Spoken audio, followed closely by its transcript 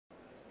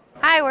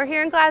Hi, we're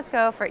here in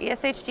Glasgow for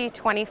ESHG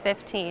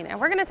 2015, and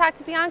we're going to talk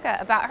to Bianca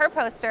about her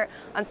poster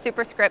on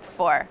SuperScript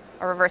IV,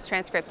 or reverse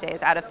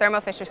transcriptase, out of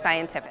Thermo Fisher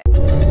Scientific.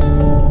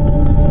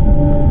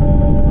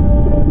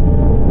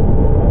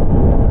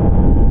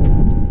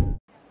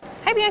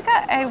 Hi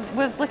Bianca, I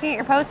was looking at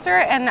your poster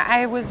and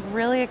I was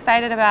really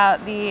excited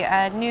about the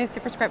new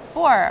SuperScript IV,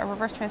 or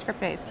reverse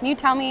transcriptase. Can you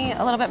tell me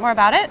a little bit more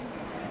about it?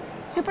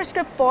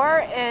 SuperScript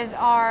IV is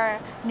our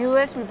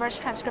newest reverse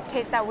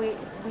transcriptase that we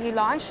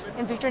launched,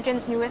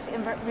 detergents' newest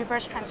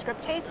reverse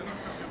transcriptase.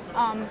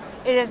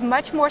 It is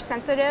much more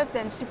sensitive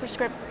than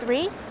SuperScript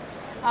III,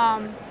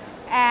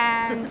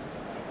 and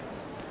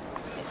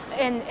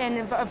in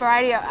a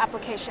variety of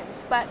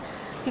applications. But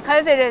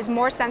because it is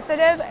more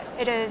sensitive,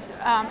 it is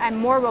and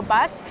more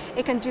robust,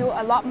 it can do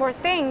a lot more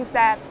things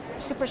that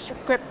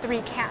SuperScript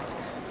III can't.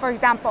 For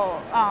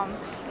example,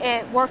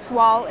 it works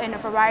well in a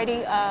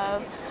variety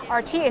of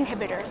RT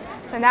inhibitors.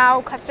 So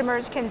now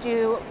customers can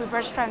do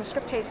reverse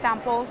transcriptase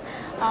samples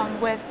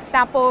with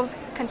samples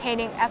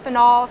containing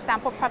ethanol,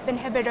 sample prep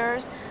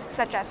inhibitors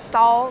such as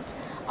salt,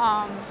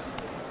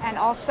 and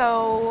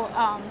also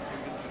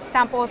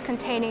samples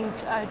containing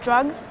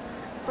drugs,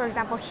 for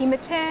example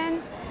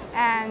hematin,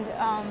 and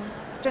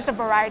just a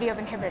variety of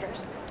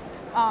inhibitors.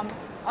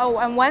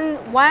 And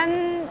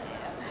one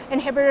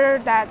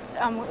inhibitor that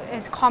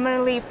is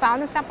commonly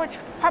found in sample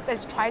prep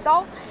is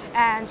trizol,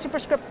 and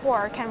SuperScript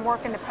IV can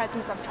work in the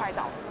presence of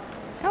trizol.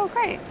 Oh,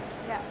 great.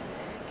 Yeah.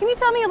 Can you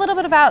tell me a little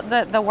bit about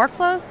the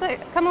workflows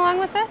that come along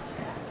with this?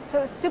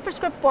 So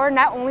SuperScript IV,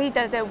 not only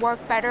does it work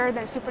better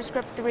than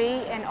SuperScript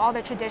III in all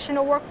the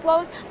traditional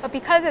workflows, but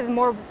because it's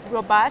more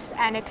robust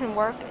and it can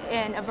work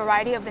in a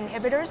variety of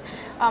inhibitors,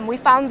 we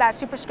found that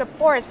SuperScript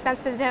IV is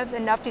sensitive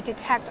enough to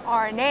detect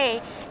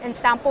RNA in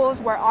samples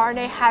where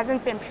RNA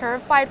hasn't been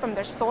purified from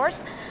their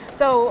source.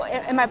 So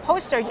in my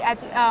poster,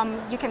 as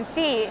you can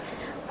see,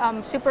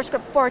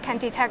 SuperScript IV can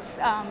detect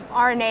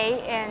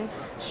RNA in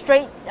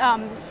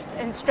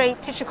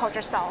straight tissue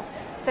culture cells,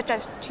 such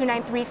as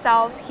 293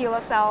 cells, HeLa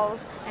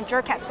cells, and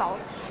Jurkat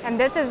cells. And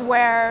this is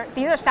where,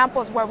 these are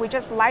samples where we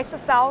just lyse the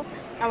cells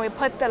and we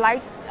put the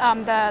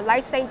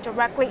lysate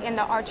directly in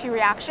the RT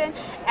reaction,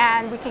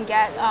 and we can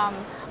get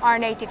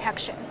RNA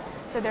detection.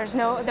 So there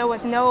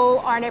was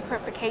no RNA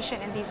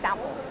purification in these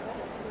samples.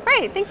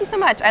 Great, thank you so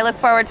much. I look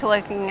forward to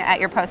looking at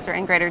your poster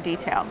in greater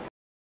detail.